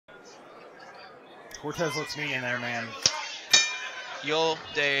Cortez looks mean in there, man. You'll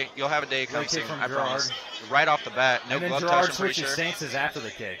have a day come soon, I Gerard. promise. Right off the bat, no glove touch, Gerard I'm pretty switches sure. stances after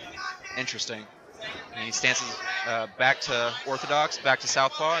the kick. Interesting. And he stances back to orthodox, back to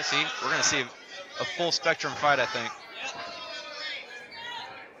southpaw. See, we're going to see a full spectrum fight, I think.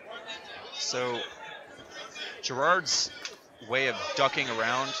 So Gerard's way of ducking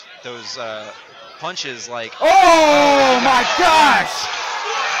around those punches, like... Oh my gosh!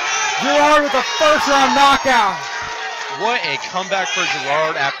 Gerard with a first-round knockout. What a comeback for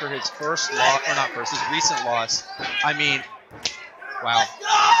Gerard after his first loss, or not first, his recent loss. I mean, wow.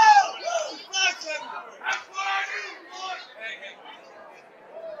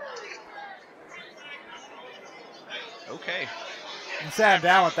 Okay. And sat him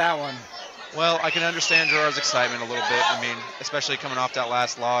down with that one. Well, I can understand Gerard's excitement a little bit. I mean, especially coming off that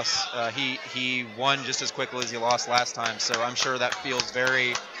last loss. He won just as quickly as he lost last time, so I'm sure that feels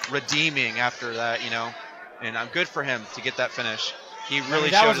very redeeming after that, you know. And I'm good for him to get that finish. He really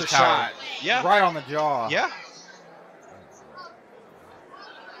showed his power. Shot. Yeah. Right on the jaw. Yeah.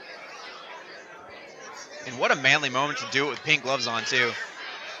 And what a manly moment to do it with pink gloves on, too.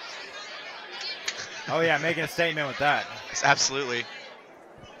 Oh, yeah, making a statement with that. Yes, absolutely.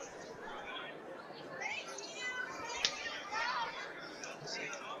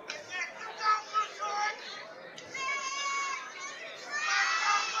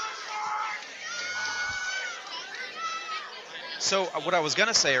 So what I was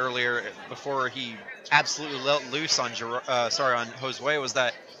gonna say earlier, before he absolutely let loose on on Josue, was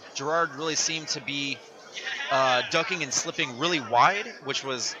that Gerard really seemed to be ducking and slipping really wide, which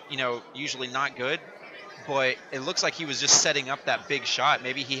was, you know, usually not good. But it looks like he was just setting up that big shot.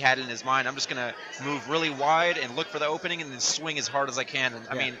 Maybe he had in his mind, I'm just gonna move really wide and look for the opening and then swing as hard as I can. And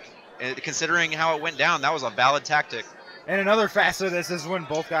I mean, considering how it went down, that was a valid tactic. And another facet of this is when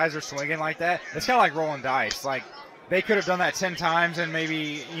both guys are swinging like that. It's kind of like rolling dice. Like, they could have done that 10 times and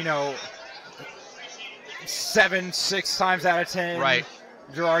maybe, you know, 6 times out of 10. Right.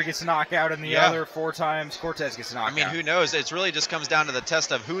 Gerard gets knocked out, and the other 4 times Cortez gets knocked out. I mean, who knows? It really just comes down to the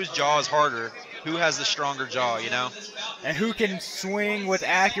test of whose jaw is harder, who has the stronger jaw, you know? And who can swing with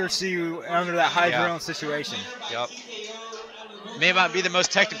accuracy under that high adrenaline situation. Yep. May not be the most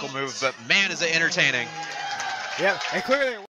technical move, but man, is it entertaining. Yep, and clearly...